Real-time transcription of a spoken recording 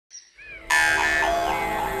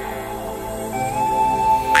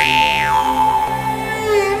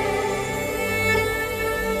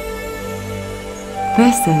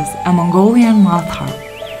This is a Mongolian mouth harp,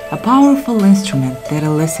 a powerful instrument that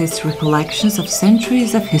elicits recollections of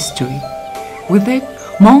centuries of history. With it,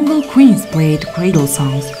 Mongol queens played cradle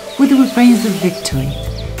songs with refrains of victory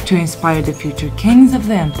to inspire the future kings of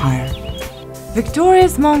the empire.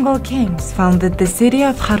 Victorious Mongol kings founded the city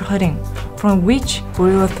of Kharkhoring, from which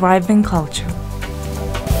grew a thriving culture.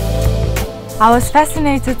 I was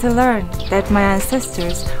fascinated to learn that my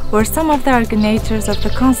ancestors were some of the originators of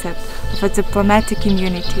the concept of a diplomatic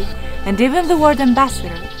immunity, and even the word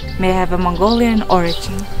ambassador may have a Mongolian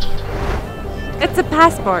origin. It's a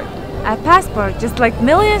passport just like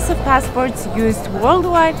millions of passports used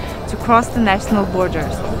worldwide to cross the national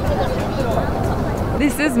borders.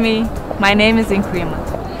 This is me. My name is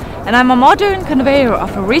Enkhriimaa, and I'm a modern conveyor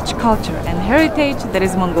of a rich culture and heritage that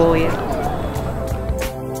is Mongolian.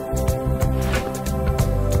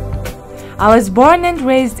 I was born and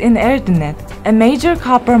raised in Erdenet, a major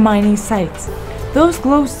copper mining site. Those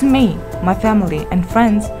close to me, my family and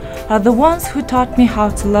friends, are the ones who taught me how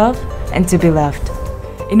to love and to be loved.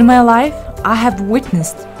 In my life, I have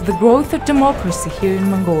witnessed the growth of democracy here in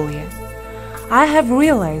Mongolia. I have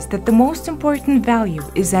realized that the most important value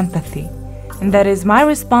is empathy, and that is my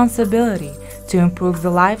responsibility to improve the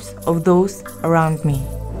lives of those around me.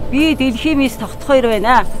 Би дэлхиймээс тогтхоор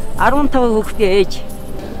байна. 15 хүүхдийн ээж.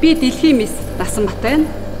 Би дэлхиймээс Насанбат байна.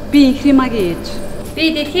 Би Enkhriimaaгийн ээж.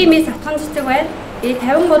 Би дэлхиймээс Атхан цэцэг байна. Би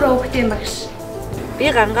 53 хүүхдийн багш. Би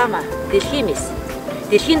Гангаамаа дэлхиймээс.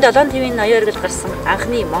 Дэлхийн 7 твийн ноён оргил гарсан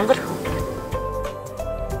анхны монгол хүн.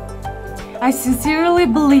 I sincerely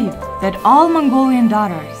believe that all Mongolian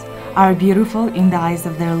daughters are beautiful in the eyes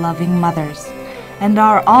of their loving mothers and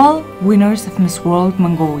are all winners of Miss World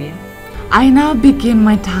Mongolia. I now begin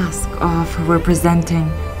my task of representing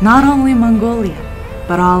not only Mongolia,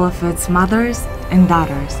 but all of its mothers and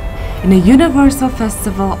daughters in a universal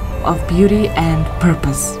festival of beauty and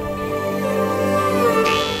purpose.